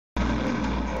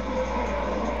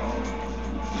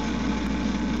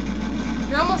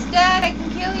You're almost dead. I can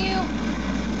kill you.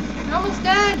 You're almost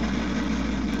dead.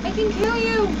 I can kill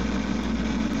you.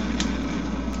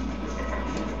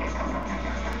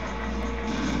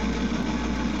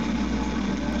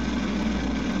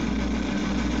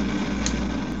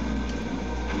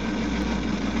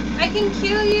 I can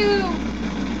kill you.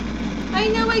 I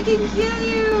know I can kill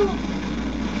you.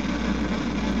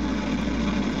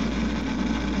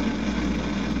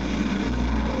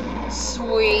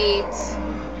 Sweet.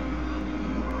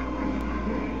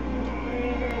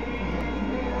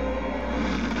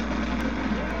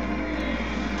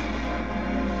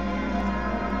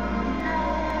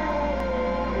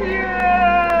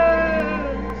 Yes.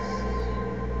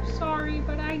 Sorry,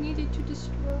 but I needed to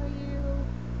destroy you.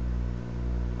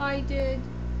 I did.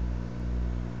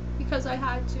 Because I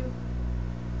had to.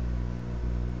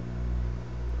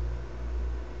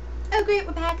 Oh great,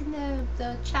 we're back in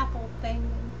the chapel thing.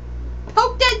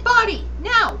 Poke dead body!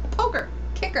 Now! Poke her!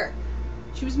 Kick her!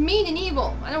 She was mean and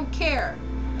evil. I don't care.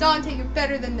 Dante, you're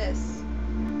better than this.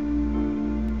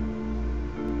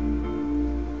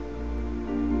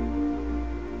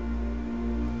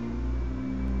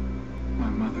 My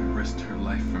mother risked her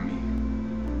life for me.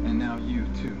 And now you,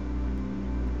 too.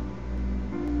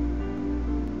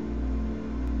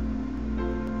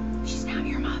 She's not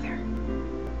your mother.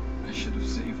 I should have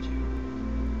saved you.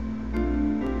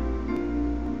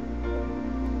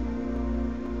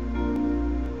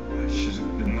 I should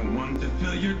have been the one to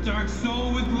fill your dark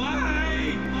soul with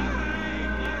light.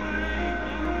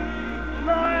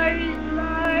 Light.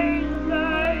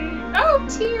 Oh,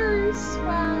 tears.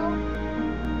 Wow.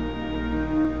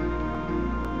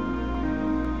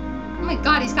 Oh my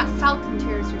god, he's got falcon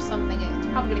tears or something. It's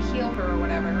probably gonna heal her or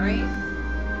whatever, right?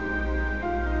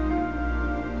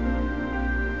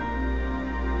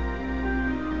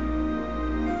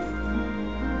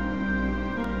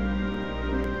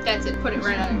 That's it, put it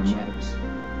right on your chest.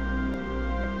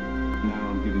 Now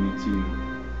I'm giving it to you.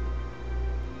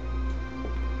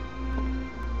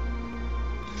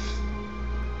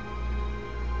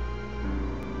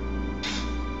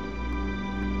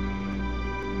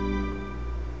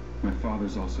 My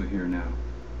father's also here now.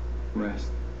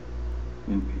 Rest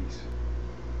in peace.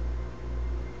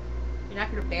 You're not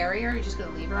gonna bury her? You're just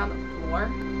gonna leave her on the floor?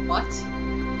 What?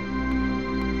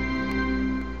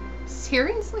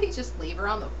 Seriously? Just leave her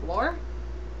on the floor?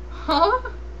 Huh?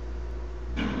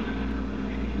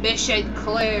 Mission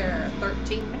clear.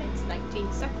 13 minutes,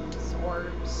 19 seconds.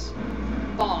 Orbs.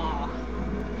 Bah.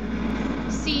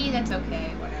 See, that's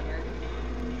okay. Whatever.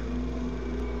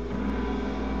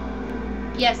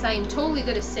 Yes, I am totally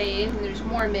gonna save, and there's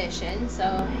more missions, so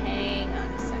hang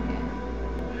on a second.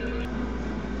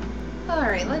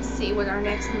 Alright, let's see what our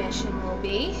next mission will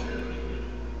be.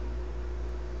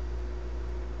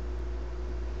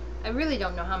 I really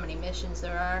don't know how many missions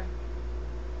there are.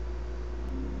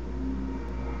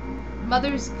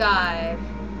 Mother's Guide.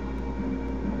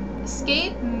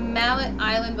 Escape Mallet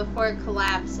Island before it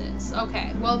collapses.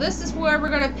 Okay, well this is where we're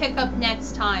going to pick up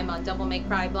next time on Devil May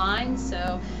Cry Blind,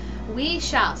 so we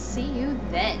shall see you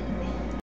then.